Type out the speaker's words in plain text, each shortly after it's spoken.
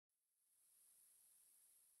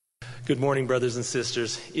Good morning, brothers and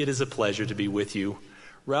sisters. It is a pleasure to be with you.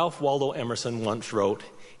 Ralph Waldo Emerson once wrote,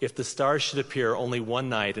 "If the stars should appear only one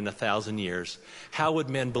night in 1,000 years, how would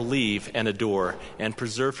men believe and adore and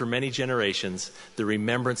preserve for many generations the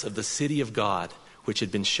remembrance of the city of God, which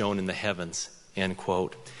had been shown in the heavens?" End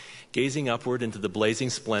quote. Gazing upward into the blazing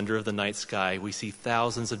splendor of the night sky, we see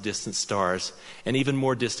thousands of distant stars and even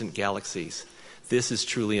more distant galaxies. This is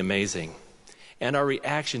truly amazing. And our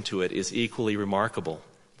reaction to it is equally remarkable.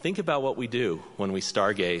 Think about what we do when we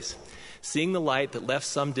stargaze. Seeing the light that left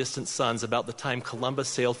some distant suns about the time Columbus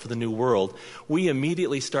sailed for the New World, we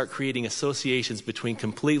immediately start creating associations between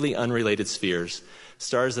completely unrelated spheres,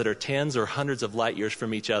 stars that are tens or hundreds of light years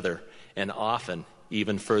from each other, and often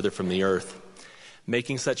even further from the Earth.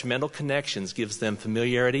 Making such mental connections gives them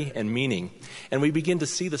familiarity and meaning, and we begin to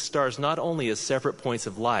see the stars not only as separate points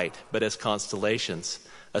of light, but as constellations,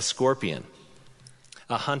 a scorpion,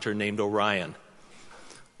 a hunter named Orion,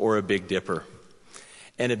 or a Big Dipper.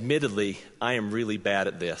 And admittedly, I am really bad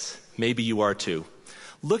at this. Maybe you are too.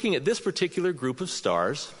 Looking at this particular group of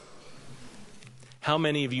stars, how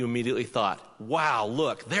many of you immediately thought, "Wow,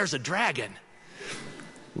 look, there's a dragon"?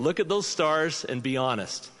 Look at those stars and be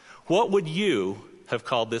honest. What would you have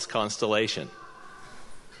called this constellation?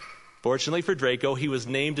 Fortunately for Draco, he was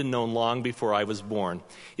named and known long before I was born.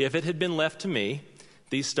 If it had been left to me,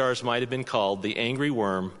 these stars might have been called the Angry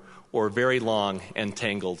Worm or Very Long and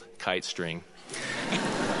Tangled Kite String.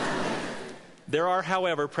 There are,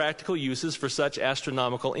 however, practical uses for such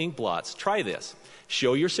astronomical ink blots. Try this.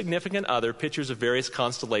 Show your significant other pictures of various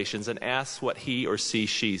constellations and ask what he or she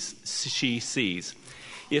sees.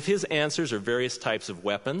 If his answers are various types of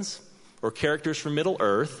weapons or characters from Middle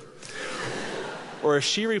Earth, or if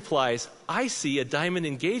she replies, "I see a diamond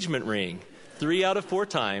engagement ring," 3 out of 4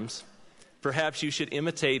 times, perhaps you should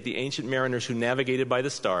imitate the ancient mariners who navigated by the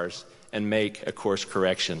stars and make a course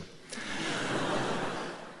correction.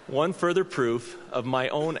 One further proof of my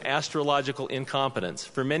own astrological incompetence.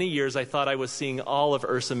 For many years, I thought I was seeing all of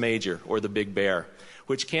Ursa Major, or the Big Bear,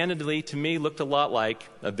 which candidly, to me, looked a lot like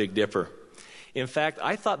a Big Dipper. In fact,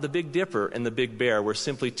 I thought the Big Dipper and the Big Bear were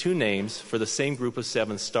simply 2 names for the same group of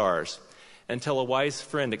 7 stars, until a wise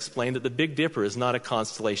friend explained that the Big Dipper is not a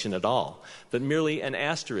constellation at all, but merely an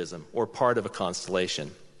asterism, or part of a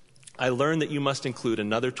constellation. I learned that you must include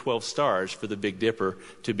another 12 stars for the Big Dipper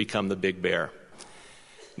to become the Big Bear.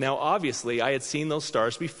 Now, obviously, I had seen those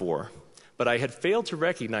stars before, but I had failed to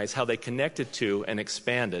recognize how they connected to and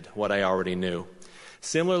expanded what I already knew.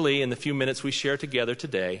 Similarly, in the few minutes we share together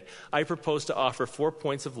today, I propose to offer 4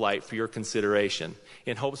 points of light for your consideration,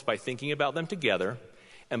 in hopes by thinking about them together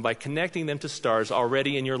and by connecting them to stars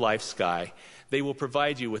already in your life sky, they will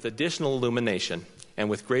provide you with additional illumination and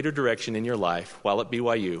with greater direction in your life while at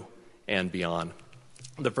BYU and beyond.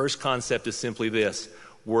 The first concept is simply this: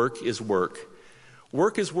 work is work.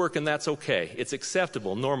 Work is work, and that's okay. It's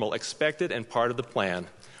acceptable, normal, expected, and part of the plan.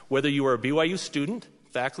 Whether you are a BYU student,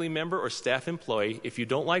 faculty member, or staff employee, if you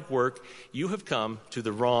don't like work, you have come to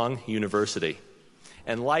the wrong university,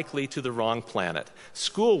 and likely to the wrong planet.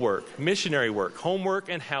 Schoolwork, missionary work, homework,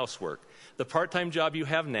 and housework, the part-time job you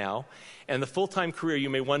have now, and the full-time career you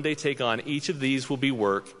may one day take on, each of these will be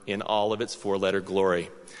work in all of its 4-letter glory.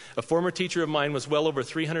 A former teacher of mine was well over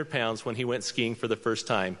 300 pounds when he went skiing for the first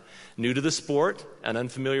time. New to the sport and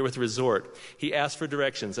unfamiliar with the resort, he asked for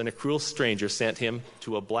directions, and a cruel stranger sent him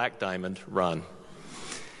to a Black Diamond run.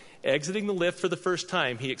 Exiting the lift for the first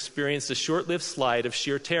time, he experienced a short-lived slide of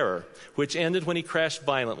sheer terror, which ended when he crashed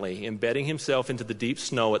violently, embedding himself into the deep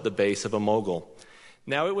snow at the base of a mogul.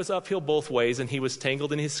 Now it was uphill both ways, and he was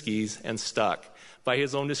tangled in his skis and stuck, by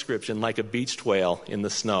his own description, like a beached whale in the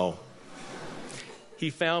snow. He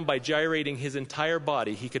found by gyrating his entire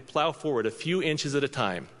body, he could plow forward a few inches at a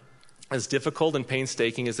time. As difficult and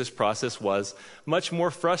painstaking as this process was, much more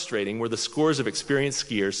frustrating were the scores of experienced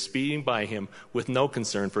skiers speeding by him with no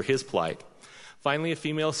concern for his plight. Finally, a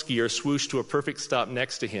female skier swooshed to a perfect stop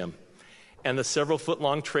next to him, and the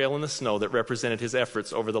several-foot-long trail in the snow that represented his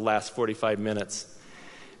efforts over the last 45 minutes.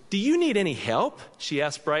 "Do you need any help?" she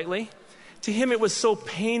asked brightly. To him, it was so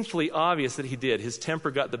painfully obvious that he did. His temper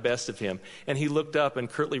got the best of him, and he looked up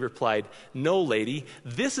and curtly replied, "No, lady,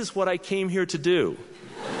 this is what I came here to do."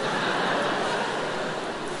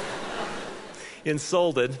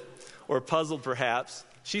 Insulted, or puzzled perhaps,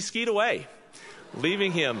 she skied away,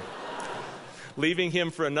 leaving him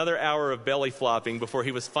for another hour of belly flopping before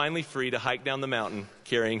he was finally free to hike down the mountain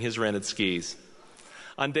carrying his rented skis.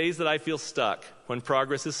 On days that I feel stuck, when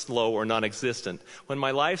progress is slow or non-existent, when my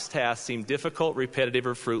life's tasks seem difficult, repetitive,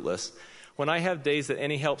 or fruitless, when I have days that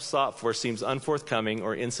any help sought for seems unforthcoming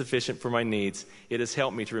or insufficient for my needs, it has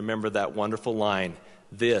helped me to remember that wonderful line,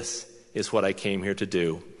 This is what I came here to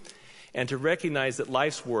do. And to recognize that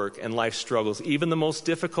life's work and life's struggles, even the most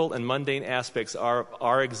difficult and mundane aspects of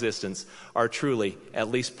our existence, are truly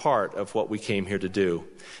at least part of what we came here to do.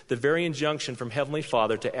 The very injunction from Heavenly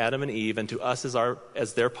Father to Adam and Eve and to us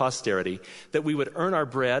as their posterity, that we would earn our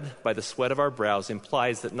bread by the sweat of our brows,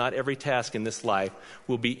 implies that not every task in this life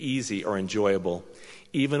will be easy or enjoyable.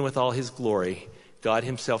 Even with all His glory, God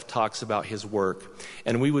Himself talks about His work,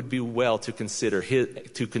 and we would be well to consider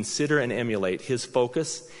and emulate His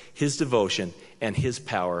focus, His devotion, and His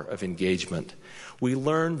power of engagement. We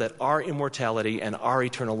learn that our immortality and our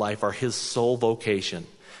eternal life are His sole vocation.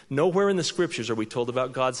 Nowhere in the Scriptures are we told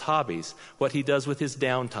about God's hobbies, what He does with His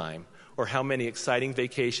downtime, or how many exciting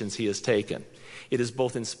vacations He has taken. It is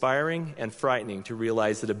both inspiring and frightening to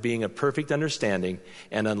realize that a being of perfect understanding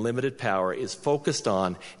and unlimited power is focused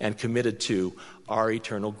on and committed to our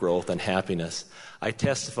eternal growth and happiness. I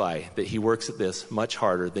testify that He works at this much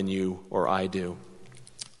harder than you or I do.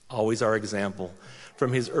 Always our example.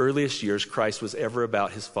 From His earliest years, Christ was ever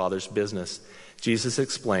about His Father's business. Jesus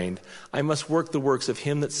explained, "I must work the works of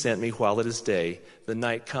Him that sent me while it is day. The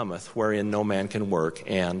night cometh wherein no man can work.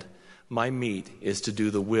 And my meat is to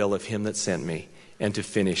do the will of Him that sent me and to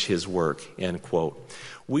finish His work." End quote.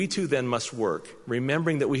 We too then must work,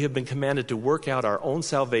 remembering that we have been commanded to work out our own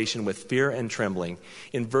salvation with fear and trembling.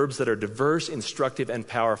 In verbs that are diverse, instructive, and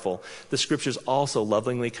powerful, the Scriptures also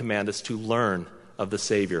lovingly command us to learn of the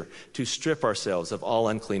Savior, to strip ourselves of all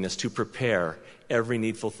uncleanness, to prepare every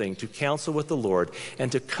needful thing, to counsel with the Lord,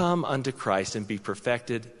 and to come unto Christ and be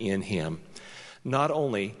perfected in Him. Not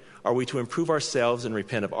only are we to improve ourselves and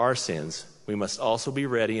repent of our sins, we must also be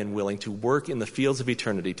ready and willing to work in the fields of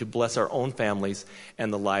eternity to bless our own families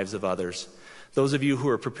and the lives of others. Those of you who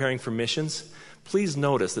are preparing for missions, please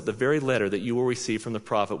notice that the very letter that you will receive from the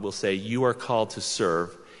prophet will say, "You are called to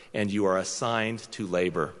serve, and you are assigned to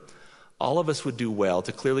labor." All of us would do well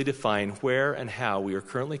to clearly define where and how we are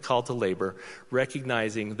currently called to labor,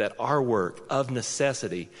 recognizing that our work, of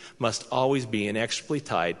necessity, must always be inextricably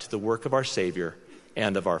tied to the work of our Savior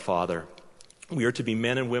and of our Father. We are to be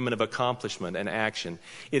men and women of accomplishment and action.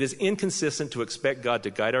 It is inconsistent to expect God to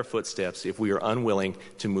guide our footsteps if we are unwilling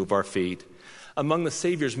to move our feet. Among the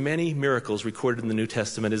Savior's many miracles recorded in the New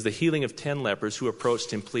Testament is the healing of 10 lepers who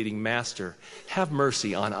approached Him pleading, "Master, have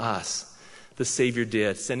mercy on us." The Savior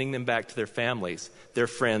did, sending them back to their families, their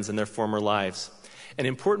friends, and their former lives. An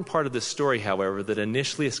important part of this story, however, that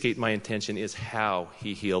initially escaped my attention is how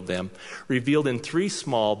He healed them, revealed in 3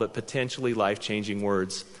 small but potentially life-changing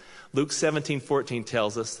words. Luke 17:14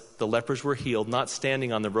 tells us the lepers were healed not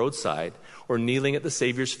standing on the roadside or kneeling at the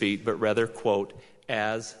Savior's feet, but rather, quote,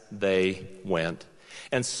 "as they went."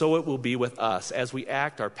 And so it will be with us. As we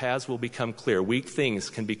act, our paths will become clear. Weak things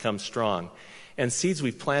can become strong. And seeds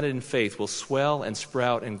we've planted in faith will swell and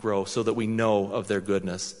sprout and grow so that we know of their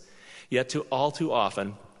goodness. Yet all too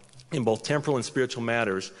often, in both temporal and spiritual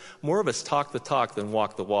matters, more of us talk the talk than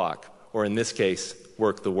walk the walk, or in this case,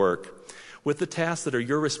 work the work. With the tasks that are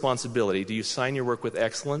your responsibility, do you sign your work with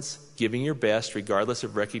excellence, giving your best regardless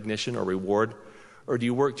of recognition or reward, or do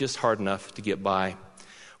you work just hard enough to get by?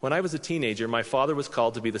 When I was a teenager, my father was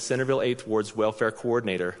called to be the Centerville 8th Ward's welfare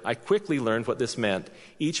coordinator. I quickly learned what this meant.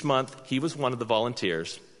 Each month, he was one of the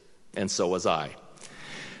volunteers, and so was I.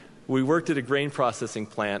 We worked at a grain processing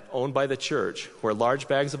plant owned by the church, where large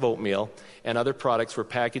bags of oatmeal and other products were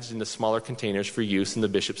packaged into smaller containers for use in the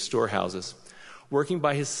bishop's storehouses. Working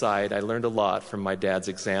by his side, I learned a lot from my dad's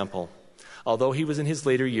example. Although he was in his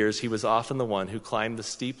later years, he was often the one who climbed the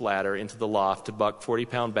steep ladder into the loft to buck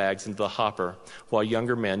 40-pound bags into the hopper, while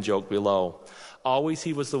younger men joked below. Always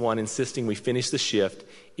he was the one insisting we finish the shift,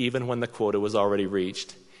 even when the quota was already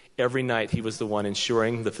reached. Every night he was the one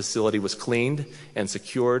ensuring the facility was cleaned and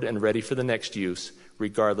secured and ready for the next use,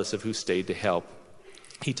 regardless of who stayed to help.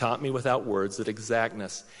 He taught me without words that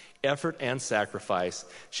exactness, effort, and sacrifice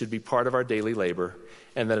should be part of our daily labor,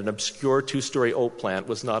 and that an obscure 2-story oat plant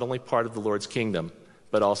was not only part of the Lord's kingdom,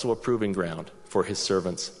 but also a proving ground for His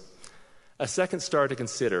servants. A second star to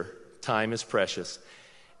consider: time is precious.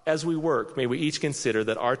 As we work, may we each consider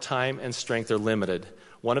that our time and strength are limited.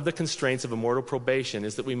 One of the constraints of immortal probation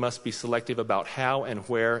is that we must be selective about how and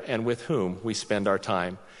where and with whom we spend our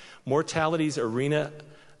time. Mortality's arena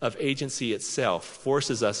of agency itself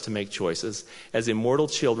forces us to make choices. As immortal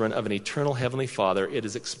children of an eternal Heavenly Father, it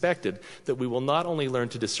is expected that we will not only learn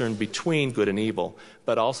to discern between good and evil,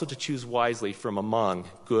 but also to choose wisely from among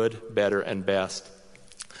good, better, and best.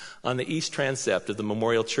 On the east transept of the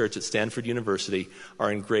Memorial Church at Stanford University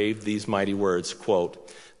are engraved these mighty words,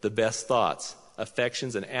 quote, "The best thoughts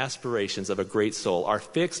affections, and aspirations of a great soul are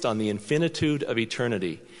fixed on the infinitude of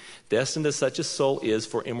eternity. Destined as such a soul is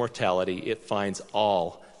for immortality, it finds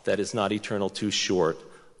all that is not eternal too short,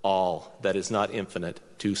 all that is not infinite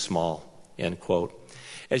too small." End quote.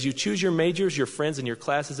 As you choose your majors, your friends, and your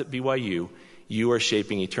classes at BYU, you are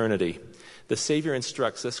shaping eternity. The Savior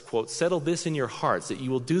instructs us, quote, "Settle this in your hearts, that you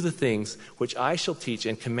will do the things which I shall teach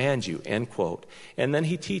and command you," end quote. And then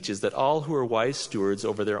he teaches that all who are wise stewards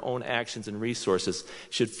over their own actions and resources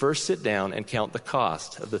should first sit down and count the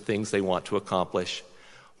cost of the things they want to accomplish.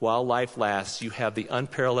 While life lasts, you have the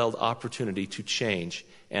unparalleled opportunity to change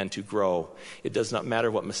and to grow. It does not matter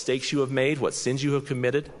what mistakes you have made, what sins you have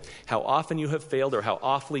committed, how often you have failed, or how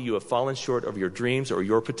awfully you have fallen short of your dreams or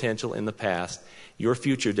your potential in the past. Your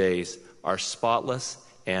future days are spotless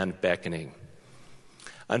and beckoning.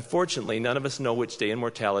 Unfortunately, none of us know which day in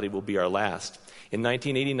mortality will be our last. In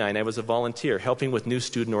 1989, I was a volunteer helping with new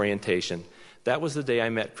student orientation. That was the day I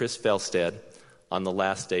met Chris Felstead on the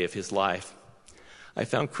last day of his life. I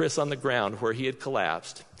found Chris on the ground where he had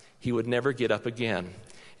collapsed. He would never get up again.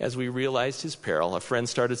 As we realized his peril, a friend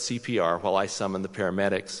started CPR while I summoned the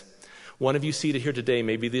paramedics. One of you seated here today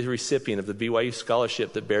may be the recipient of the BYU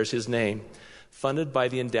scholarship that bears his name, funded by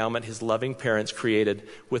the endowment his loving parents created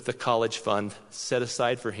with the college fund set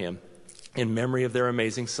aside for him in memory of their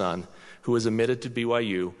amazing son, who was admitted to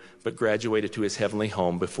BYU but graduated to his heavenly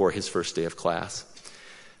home before his first day of class.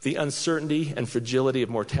 The uncertainty and fragility of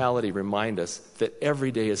mortality remind us that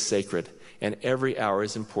every day is sacred and every hour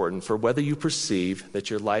is important, for whether you perceive that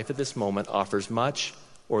your life at this moment offers much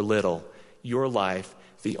or little, your life,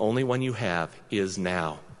 the only one you have, is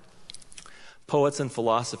now. Poets and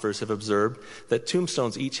philosophers have observed that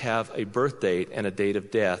tombstones each have a birth date and a date of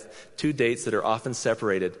death, two dates that are often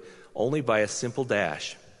separated only by a simple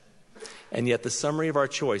dash. And yet the summary of our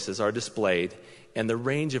choices are displayed, and the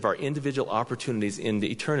range of our individual opportunities in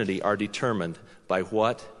eternity are determined by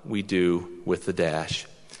what we do with the dash.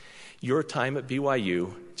 Your time at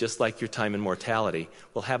BYU, just like your time in mortality,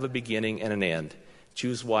 will have a beginning and an end.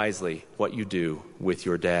 Choose wisely what you do with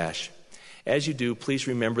your dash. As you do, please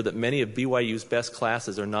remember that many of BYU's best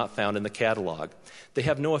classes are not found in the catalog. They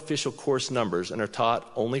have no official course numbers and are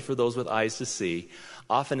taught only for those with eyes to see,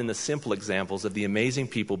 often in the simple examples of the amazing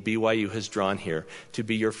people BYU has drawn here to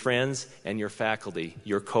be your friends and your faculty,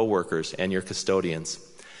 your coworkers and your custodians.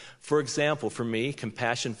 For example, for me,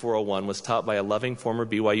 Compassion 401 was taught by a loving former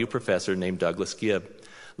BYU professor named Douglas Gibb.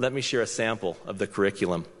 Let me share a sample of the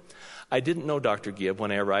curriculum. I didn't know Dr. Gibb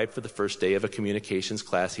when I arrived for the first day of a communications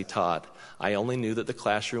class he taught. I only knew that the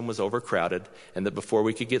classroom was overcrowded and that before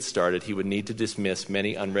we could get started, he would need to dismiss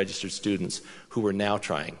many unregistered students who were now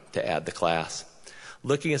trying to add the class.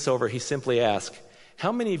 Looking us over, he simply asked,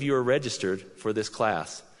 "How many of you are registered for this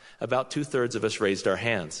class?" About 2/3 of us raised our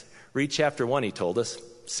hands. "Read chapter 1, he told us.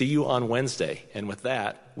 "See you on Wednesday." And with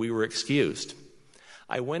that, we were excused.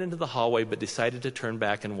 I went into the hallway but decided to turn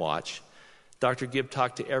back and watch. Dr. Gibb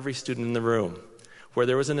talked to every student in the room. Where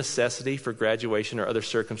there was a necessity for graduation or other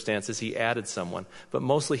circumstances, he added someone, but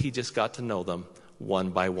mostly he just got to know them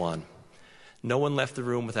one by one. No one left the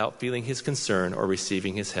room without feeling his concern or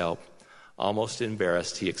receiving his help. Almost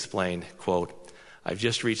embarrassed, he explained, quote, "I've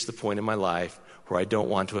just reached the point in my life where I don't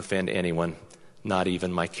want to offend anyone, not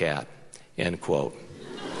even my cat," end quote.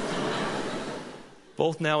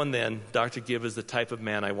 Both now and then, Dr. Gibb is the type of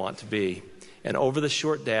man I want to be. And over the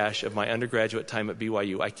short dash of my undergraduate time at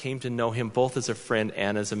BYU, I came to know him both as a friend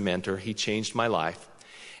and as a mentor. He changed my life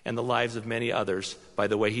and the lives of many others by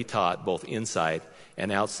the way he taught both inside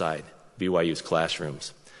and outside BYU's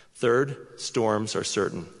classrooms. Third, storms are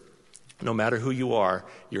certain. No matter who you are,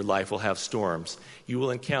 your life will have storms. You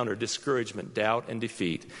will encounter discouragement, doubt, and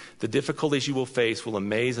defeat. The difficulties you will face will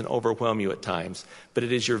amaze and overwhelm you at times, but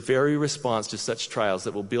it is your very response to such trials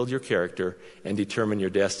that will build your character and determine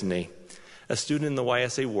your destiny. A student in the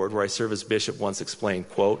YSA ward where I serve as bishop once explained,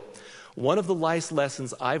 quote, "One of the life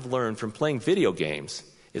lessons I've learned from playing video games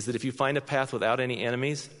is that if you find a path without any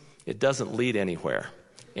enemies, it doesn't lead anywhere,"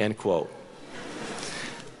 end quote.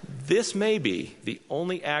 This may be the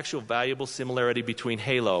only actual valuable similarity between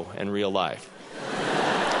Halo and real life.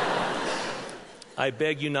 I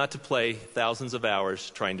beg you not to play thousands of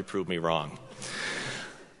hours trying to prove me wrong.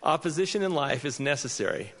 Opposition in life is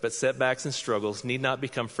necessary, but setbacks and struggles need not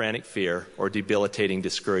become frantic fear or debilitating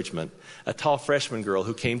discouragement. A tall freshman girl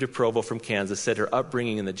who came to Provo from Kansas said her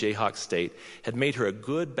upbringing in the Jayhawk State had made her a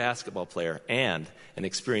good basketball player and an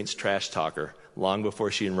experienced trash talker long before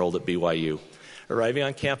she enrolled at BYU. Arriving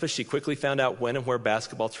on campus, she quickly found out when and where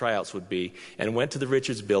basketball tryouts would be and went to the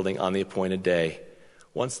Richards Building on the appointed day.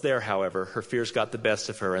 Once there, however, her fears got the best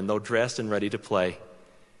of her, and though dressed and ready to play,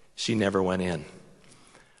 She never went in.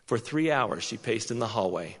 For 3 hours, she paced in the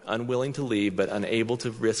hallway, unwilling to leave but unable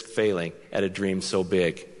to risk failing at a dream so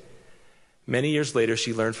big. Many years later,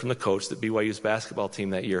 she learned from the coach that BYU's basketball team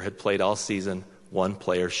that year had played all season one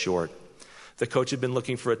player short. The coach had been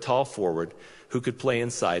looking for a tall forward who could play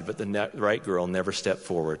inside, but the right girl never stepped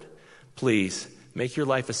forward. Please, make your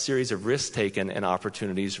life a series of risks taken and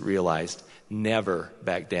opportunities realized. Never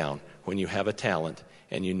back down when you have a talent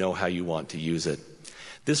and you know how you want to use it.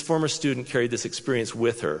 This former student carried this experience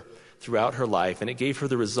with her throughout her life, and it gave her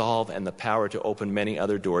the resolve and the power to open many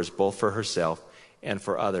other doors, both for herself and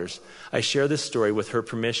for others. I share this story with her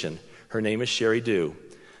permission. Her name is Sherry Dew,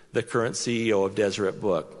 the current CEO of Deseret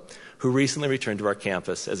Book, who recently returned to our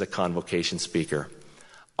campus as a convocation speaker.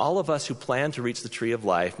 All of us who plan to reach the tree of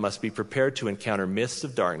life must be prepared to encounter mists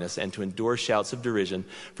of darkness and to endure shouts of derision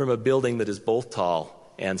from a building that is both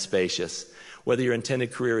tall and spacious. Whether your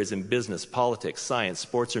intended career is in business, politics, science,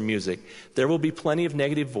 sports, or music, there will be plenty of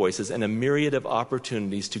negative voices and a myriad of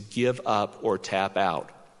opportunities to give up or tap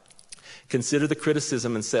out. Consider the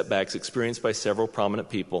criticism and setbacks experienced by several prominent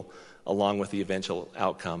people, along with the eventual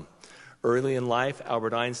outcome. Early in life,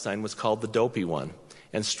 Albert Einstein was called the dopey one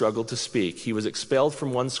and struggled to speak. He was expelled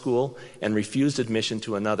from one school and refused admission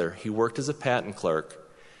to another. He worked as a patent clerk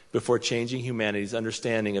before changing humanity's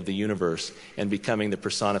understanding of the universe and becoming the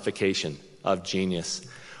personification of genius.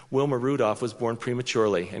 Wilma Rudolph was born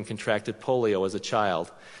prematurely and contracted polio as a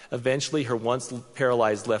child. Eventually, her once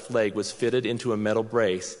paralyzed left leg was fitted into a metal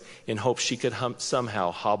brace in hopes she could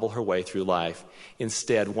somehow hobble her way through life.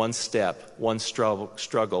 Instead, one step, one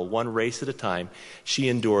struggle, one race at a time, she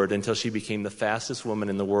endured until she became the fastest woman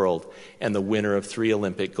in the world and the winner of 3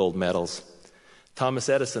 Olympic gold medals. Thomas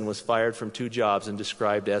Edison was fired from 2 jobs and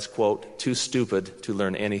described as, quote, too stupid to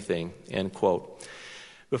learn anything, end quote.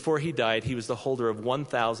 Before he died, he was the holder of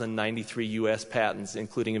 1,093 U.S. patents,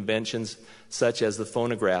 including inventions such as the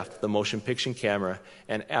phonograph, the motion picture camera,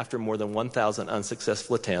 and after more than 1,000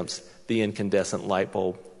 unsuccessful attempts, the incandescent light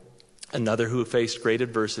bulb. Another who faced great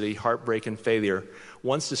adversity, heartbreak, and failure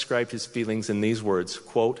once described his feelings in these words,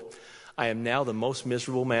 quote, I am now the most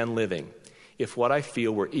miserable man living. If what I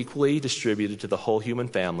feel were equally distributed to the whole human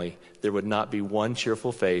family, there would not be one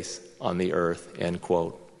cheerful face on the earth, end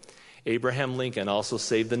quote. Abraham Lincoln also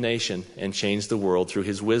saved the nation and changed the world through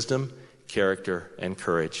his wisdom, character, and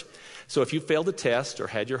courage. So if you failed a test or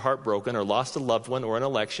had your heart broken or lost a loved one or an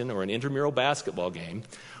election or an intramural basketball game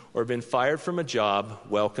or been fired from a job,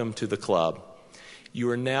 welcome to the club. You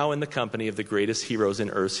are now in the company of the greatest heroes in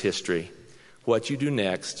Earth's history. What you do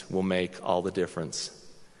next will make all the difference.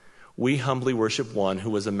 We humbly worship one who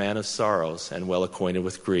was a man of sorrows and well acquainted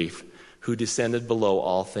with grief, who descended below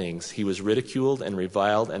all things. He was ridiculed and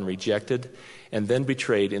reviled and rejected and then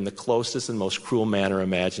betrayed in the closest and most cruel manner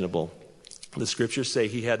imaginable. The scriptures say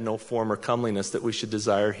he had no form or comeliness that we should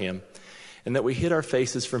desire him, and that we hid our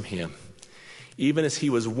faces from him. Even as he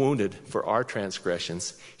was wounded for our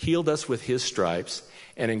transgressions, healed us with his stripes,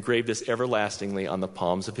 and engraved us everlastingly on the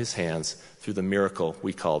palms of his hands through the miracle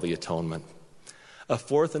we call the atonement. A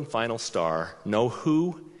fourth and final star, know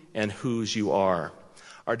who and whose you are.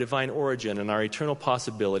 Our divine origin and our eternal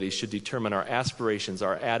possibilities should determine our aspirations,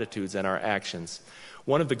 our attitudes, and our actions.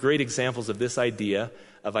 One of the great examples of this idea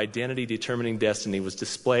of identity determining destiny was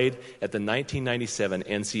displayed at the 1997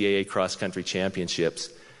 NCAA Cross Country Championships.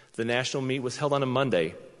 The national meet was held on a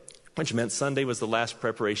Monday, which meant Sunday was the last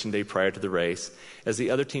preparation day prior to the race. As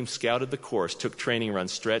the other team scouted the course, took training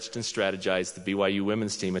runs, stretched and strategized, the BYU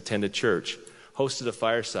women's team attended church, hosted a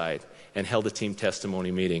fireside, and held a team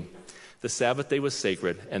testimony meeting. The Sabbath day was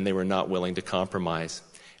sacred, and they were not willing to compromise.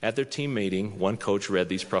 At their team meeting, one coach read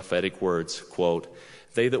these prophetic words, quote,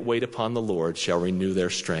 they that wait upon the Lord shall renew their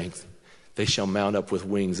strength. They shall mount up with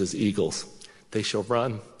wings as eagles. They shall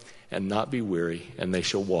run and not be weary, and they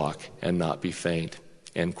shall walk and not be faint,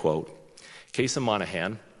 end quote. Kesa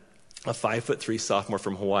Monahan, a 5'3" sophomore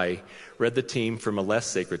from Hawaii, read the team from a less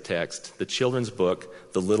sacred text, the children's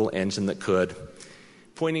book, The Little Engine That Could,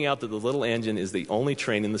 pointing out that the little engine is the only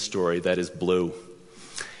train in the story that is blue.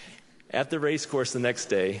 At the race course the next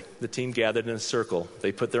day, the team gathered in a circle.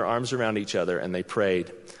 They put their arms around each other and they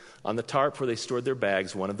prayed. On the tarp where they stored their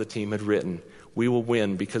bags, one of the team had written, we will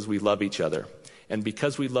win because we love each other. And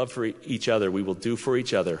because we love for each other, we will do for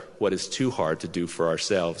each other what is too hard to do for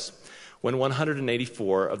ourselves. When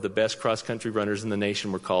 184 of the best cross-country runners in the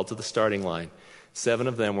nation were called to the starting line, 7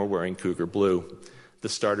 of them were wearing Cougar blue. The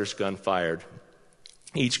starter's gun fired.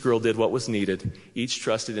 Each girl did what was needed. Each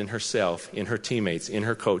trusted in herself, in her teammates, in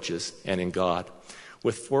her coaches, and in God.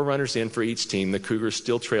 With 4 runners in for each team, the Cougars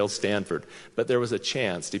still trailed Stanford, but there was a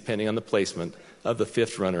chance, depending on the placement, of the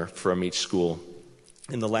 5th runner from each school.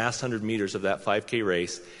 In the last 100 meters of that 5K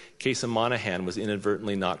race, Kaysa Monahan was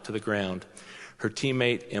inadvertently knocked to the ground. Her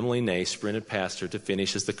teammate, Emily Ney, sprinted past her to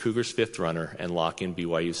finish as the Cougars' fifth runner and lock in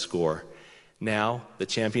BYU's score. Now, the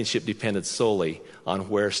championship depended solely on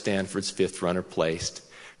where Stanford's fifth runner placed.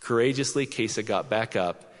 Courageously, Kaysa got back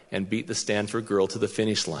up and beat the Stanford girl to the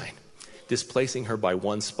finish line, displacing her by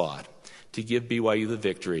one spot to give BYU the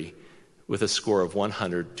victory with a score of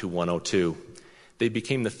 100-102. They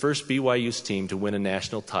became the first BYU's team to win a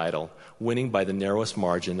national title, winning by the narrowest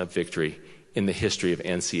margin of victory in the history of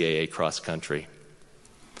NCAA cross country.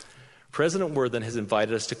 President Worthen has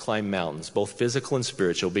invited us to climb mountains, both physical and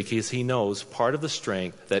spiritual, because he knows part of the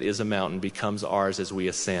strength that is a mountain becomes ours as we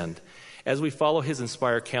ascend. As we follow his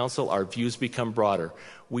inspired counsel, our views become broader.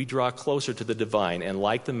 We draw closer to the divine, and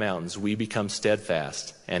like the mountains, we become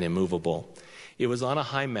steadfast and immovable. It was on a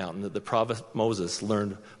high mountain that the prophet Moses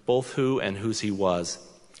learned both who and whose he was.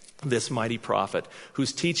 This mighty prophet,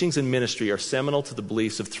 whose teachings and ministry are seminal to the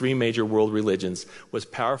beliefs of three major world religions, was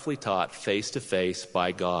powerfully taught face to face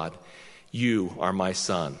by God. You are my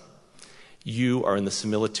son. You are in the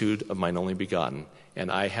similitude of mine only begotten,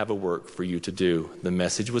 and I have a work for you to do. The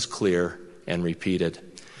message was clear and repeated.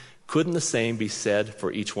 Couldn't the same be said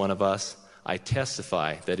for each one of us? I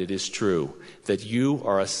testify that it is true, that you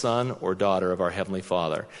are a son or daughter of our Heavenly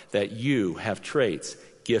Father, that you have traits,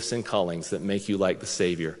 gifts, and callings that make you like the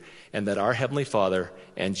Savior, and that our Heavenly Father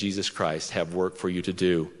and Jesus Christ have work for you to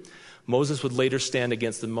do. Moses would later stand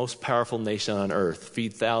against the most powerful nation on earth,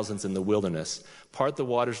 feed thousands in the wilderness, part the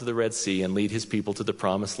waters of the Red Sea, and lead his people to the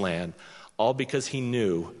Promised Land, all because he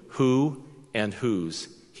knew who and whose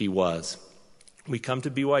he was. We come to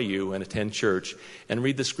BYU and attend church and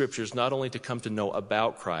read the scriptures not only to come to know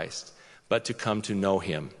about Christ, but to come to know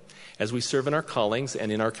him. As we serve in our callings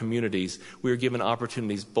and in our communities, we are given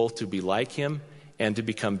opportunities both to be like him and to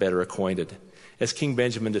become better acquainted. As King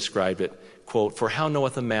Benjamin described it, quote, "For how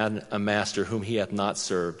knoweth a man a master whom he hath not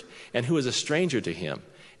served, and who is a stranger to him,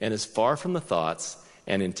 and is far from the thoughts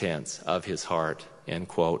and intents of his heart," end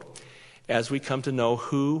quote. As we come to know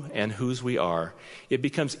who and whose we are, it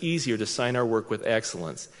becomes easier to sign our work with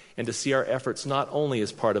excellence and to see our efforts not only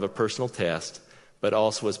as part of a personal test, but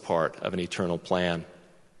also as part of an eternal plan.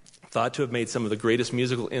 Thought to have made some of the greatest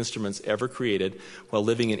musical instruments ever created while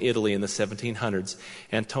living in Italy in the 1700s,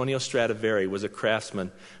 Antonio Stradivari was a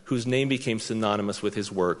craftsman whose name became synonymous with his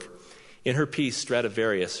work. In her piece,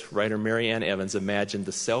 Stradivarius, writer Mary Ann Evans imagined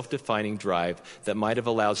the self-defining drive that might have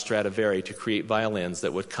allowed Stradivari to create violins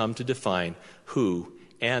that would come to define who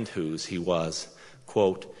and whose he was.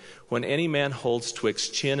 Quote, "When any man holds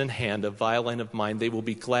twixt chin and hand a violin of mine, they will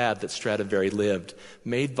be glad that Stradivari lived,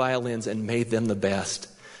 made violins and made them the best.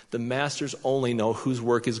 The masters only know whose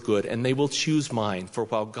work is good, and they will choose mine, for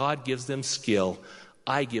while God gives them skill,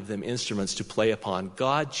 I give them instruments to play upon,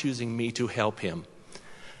 God choosing me to help him.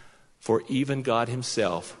 For even God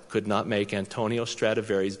himself could not make Antonio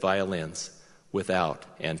Stradivari's violins without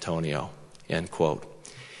Antonio," end quote.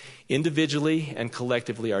 Individually and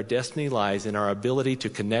collectively, our destiny lies in our ability to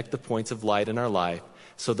connect the points of light in our life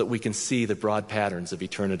so that we can see the broad patterns of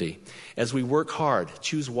eternity. As we work hard,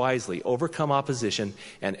 choose wisely, overcome opposition,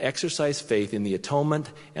 and exercise faith in the atonement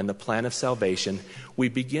and the plan of salvation, we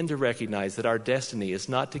begin to recognize that our destiny is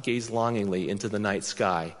not to gaze longingly into the night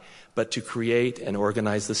sky, but to create and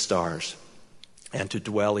organize the stars and to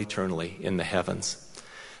dwell eternally in the heavens.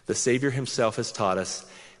 The Savior himself has taught us,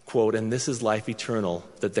 quote, "And this is life eternal,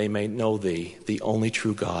 that they may know thee, the only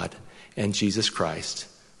true God, and Jesus Christ,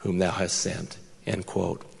 whom thou hast sent," end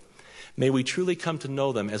quote. May we truly come to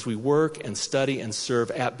know them as we work and study and serve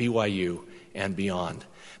at BYU and beyond.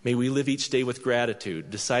 May we live each day with gratitude,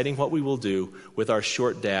 deciding what we will do with our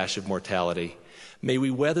short dash of mortality. May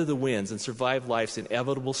we weather the winds and survive life's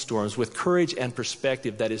inevitable storms with courage and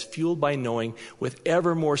perspective that is fueled by knowing with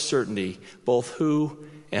ever more certainty both who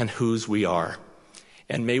and whose we are.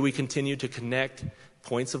 And may we continue to connect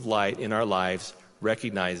points of light in our lives,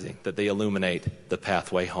 recognizing that they illuminate the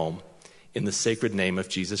pathway home. In the sacred name of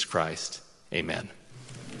Jesus Christ, amen.